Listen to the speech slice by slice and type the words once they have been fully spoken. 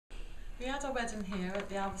We had our wedding here at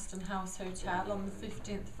the Alveston House Hotel on the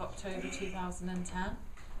 15th of October 2010.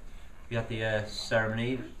 We had the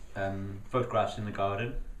ceremony, photographs in the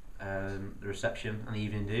garden, the reception and the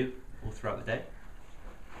evening do all throughout the day,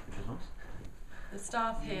 which was nice. The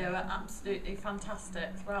staff here are absolutely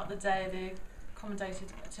fantastic. Throughout the day they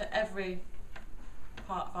accommodated to every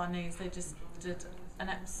part of our needs. They just did an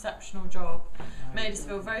exceptional job. Made us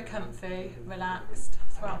feel very comfy, relaxed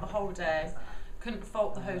throughout the whole day. Couldn't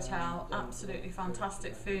fault the hotel, absolutely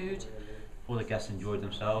fantastic food. All the guests enjoyed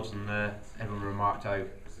themselves and everyone remarked how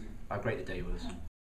great the day was.